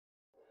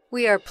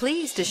We are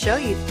pleased to show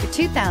you the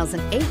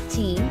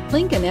 2018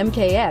 Lincoln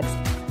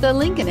MKX. The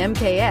Lincoln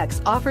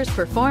MKX offers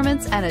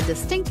performance and a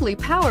distinctly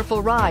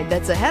powerful ride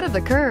that's ahead of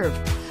the curve.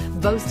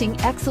 Boasting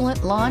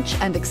excellent launch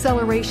and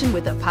acceleration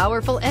with a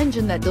powerful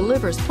engine that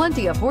delivers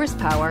plenty of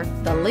horsepower,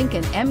 the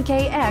Lincoln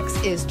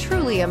MKX is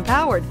truly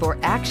empowered for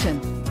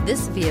action.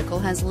 This vehicle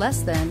has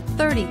less than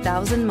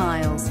 30,000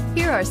 miles.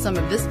 Here are some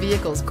of this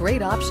vehicle's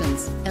great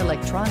options: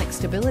 electronic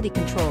stability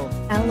control,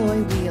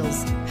 alloy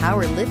wheels,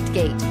 power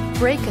liftgate,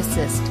 brake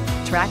assist,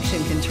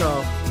 traction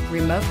control,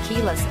 remote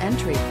keyless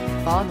entry,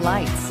 fog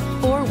lights,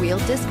 four-wheel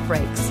disc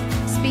brakes,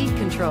 speed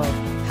control,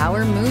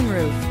 power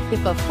moonroof.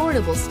 If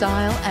affordable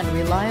style and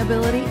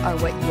reliability are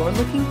what you're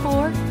looking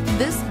for,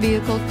 this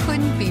vehicle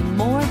couldn't be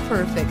more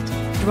perfect.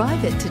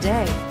 Drive it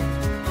today.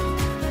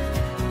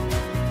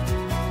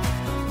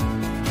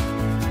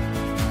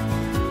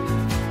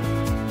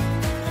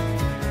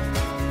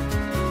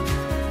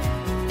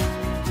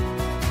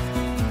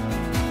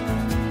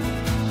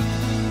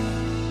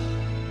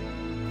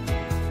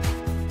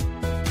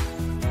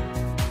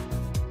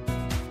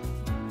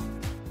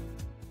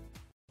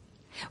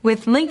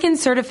 With Lincoln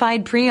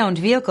certified pre-owned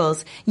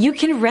vehicles, you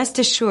can rest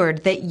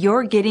assured that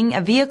you're getting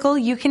a vehicle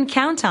you can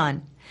count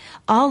on.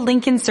 All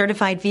Lincoln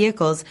certified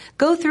vehicles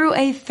go through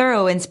a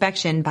thorough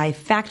inspection by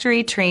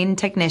factory trained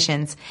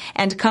technicians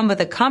and come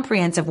with a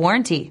comprehensive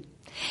warranty.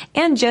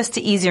 And just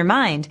to ease your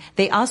mind,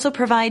 they also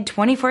provide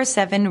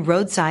 24/7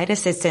 roadside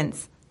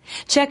assistance.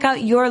 Check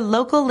out your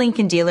local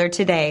Lincoln dealer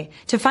today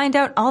to find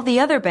out all the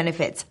other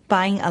benefits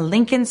buying a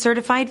Lincoln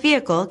certified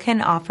vehicle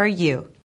can offer you.